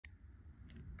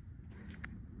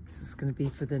This is gonna be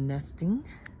for the nesting.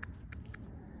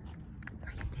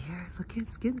 Right there, look,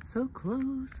 it's getting so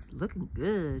close. Looking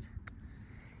good.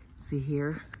 See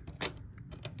here?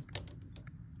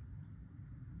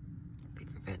 For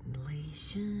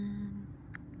ventilation.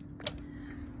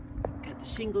 Got the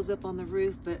shingles up on the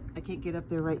roof, but I can't get up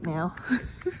there right now.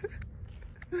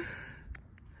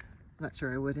 Not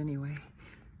sure I would anyway.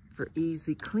 For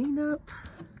easy cleanup.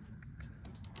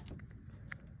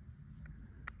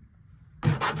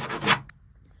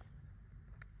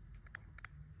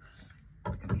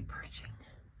 Look at me perching.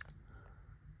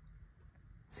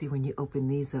 See, when you open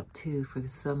these up too for the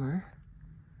summer,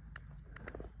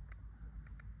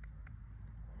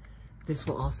 this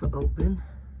will also open.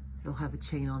 It'll have a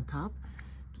chain on top,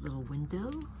 little window.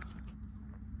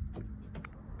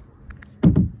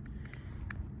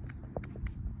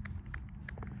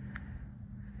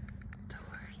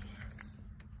 Door, yes.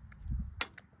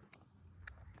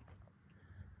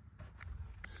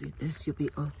 See this, you'll be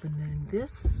opening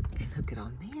this and hook it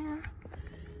on there.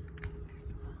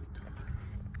 There's a little door.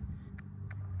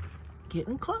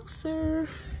 Getting closer.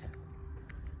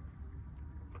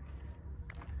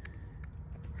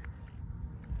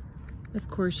 Of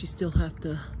course, you still have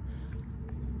to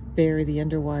bury the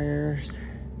underwires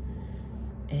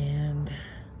and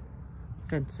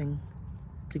fencing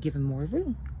to give them more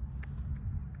room.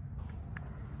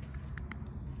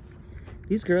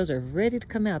 These girls are ready to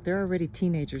come out. They're already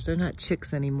teenagers. They're not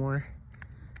chicks anymore.